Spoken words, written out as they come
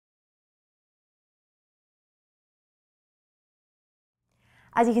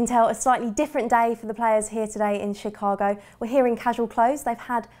As you can tell, a slightly different day for the players here today in Chicago. We're here in casual clothes. They've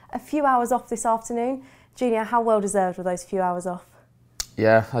had a few hours off this afternoon. Junior, how well deserved were those few hours off?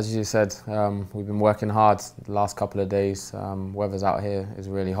 Yeah, as you said, we've been working hard the last couple of days. Weather's out here is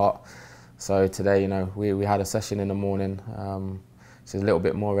really hot. So today, we had a session in the morning. So a little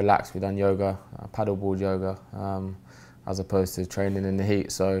bit more relaxed. We've done yoga, paddleboard yoga, as opposed to training in the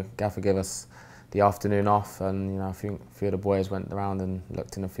heat. So Gaffer gave us the afternoon off, and I think a few of the boys went around and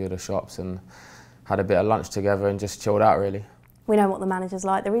looked in a few of the shops and had a bit of lunch together and just chilled out really. We know what the manager's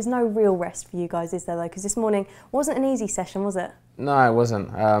like. There is no real rest for you guys, is there though? Because this morning wasn't an easy session, was it? No, it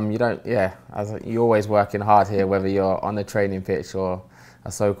wasn't. You're always working hard here, whether you're on the training pitch or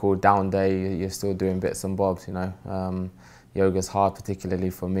a so-called down day, you're still doing bits and bobs, Yoga's hard, particularly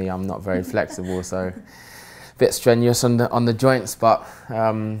for me. I'm not very flexible, so a bit strenuous on the joints, but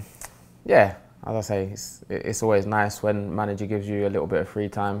yeah. As I say, it's always nice when manager gives you a little bit of free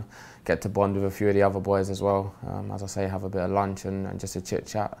time, get to bond with a few of the other boys as well. As I say, have a bit of lunch and just a chit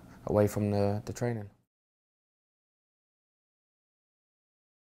chat away from the training.